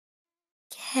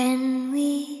Can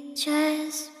we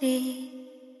just be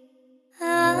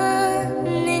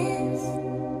honest?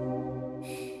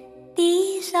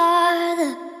 These are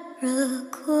the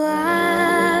requirements.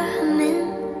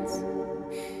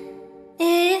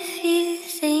 If you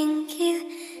think you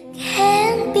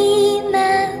can be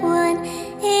my one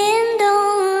and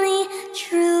only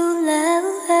true love,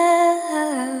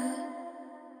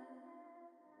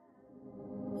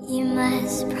 you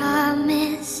must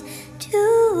promise to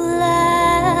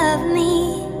love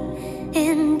me,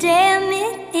 and damn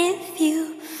it if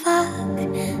you fuck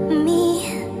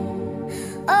me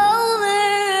over,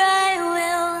 I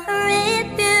will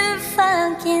rip your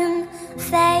fucking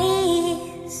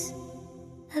face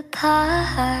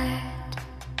apart.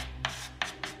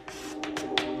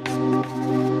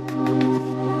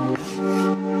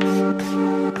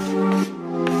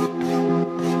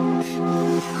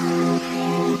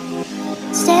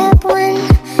 Step one,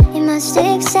 you must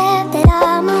accept that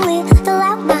I'm a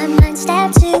without my mind.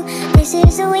 Step two, this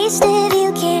is a waste if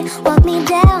you can't walk me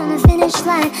down the finish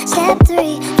line. Step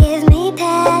three, give me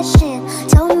passion,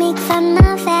 don't make fun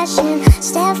of fashion.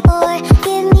 Step four,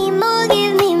 give me more,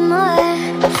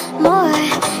 more.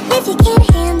 If you can't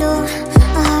handle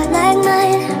a heart like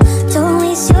mine, don't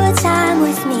waste your time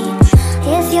with me.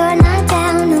 If you're not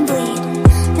down to bleed,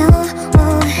 no,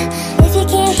 oh. If you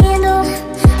can't handle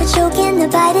the choking, the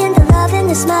biting, the loving,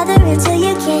 the smother until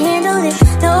you can't handle it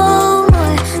no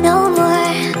more, no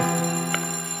more.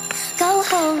 Go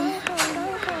home.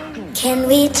 Can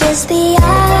we just be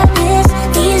honest?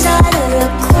 These are the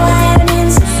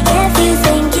requirements. If you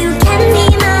think you can be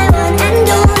my one and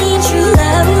only true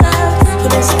love, you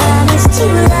must promise to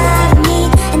love me,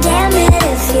 and damn it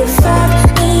if you fuck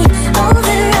me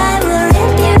over, I will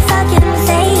rip your fucking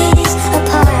face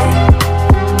apart.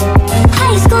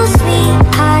 High school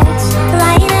sweethearts,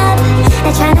 line up,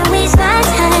 they're trying to waste my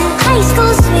time. High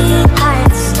school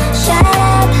sweethearts, shut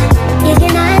up if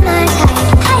you're not my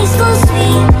type. High school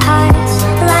sweethearts,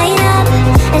 line up,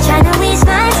 they're trying to waste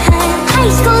my time.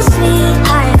 High school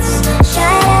sweethearts,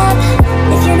 shut up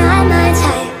if you're not my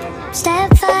type. Step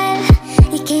five,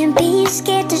 you can't be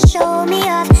scared to show me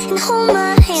off and hold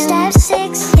my hand. Step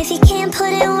six, if you can't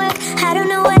put in work, I don't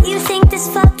know what you think this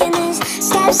fucking is.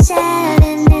 Step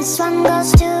seven, this one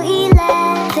goes to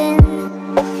 11.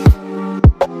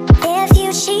 If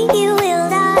you cheat, you will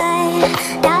die.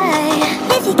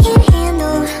 If you can't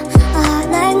handle a heart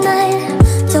like mine,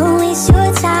 don't waste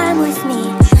your time with me.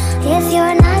 If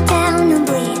you're not down to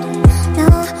bleed, no,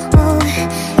 oh.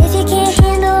 If you can't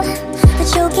handle the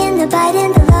choking, the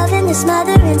biting, the loving, the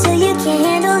smother until you can't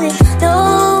handle it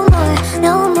no more,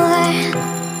 no more.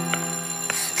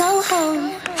 Go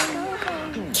home.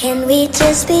 Can we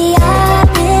just be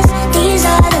honest? These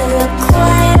are the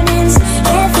requirements.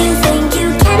 If you think you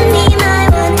can be my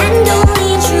one and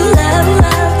only true love,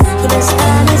 you must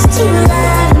promise to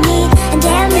love me, and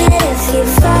damn it if you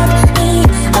fuck me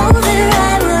over,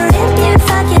 I will rip your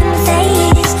fucking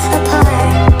face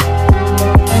apart.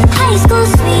 High school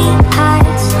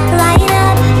sweethearts, line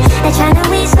up, they're trying to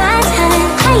waste my time.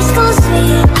 High school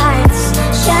sweethearts,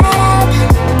 shut up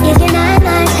if you're not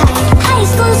my type. High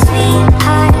school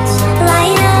sweethearts,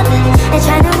 line up, they're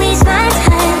trying to waste my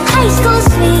time. High school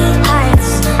sweethearts,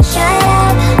 shut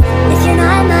up if you're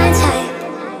not my type.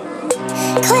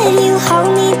 Could you hold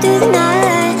me through the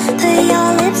night? Put your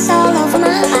lips all over my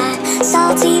eye.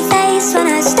 Salty face when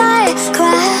I start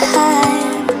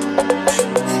crying.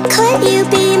 Could you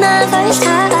be my first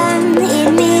time?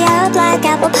 Hit me up like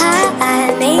apple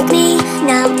pie. Make me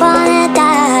not wanna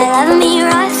die. Love me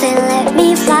rough and let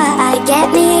me fly.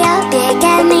 Get me up, yeah,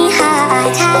 get me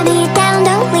high. Tie me down,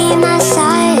 don't leave my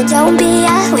side. Don't be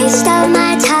a waste of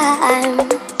my time.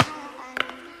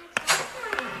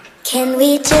 Can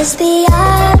we just be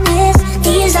honest?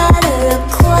 These are the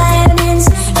requirements.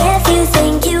 If you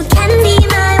think you can be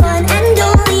my one and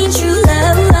only true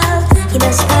love, you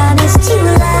must promise to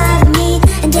love me,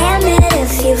 and damn it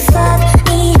if you fuck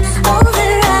me over,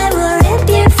 I will rip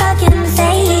your fucking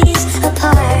face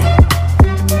apart.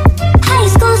 High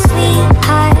school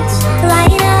sweethearts,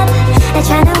 line up, they're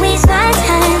trying to waste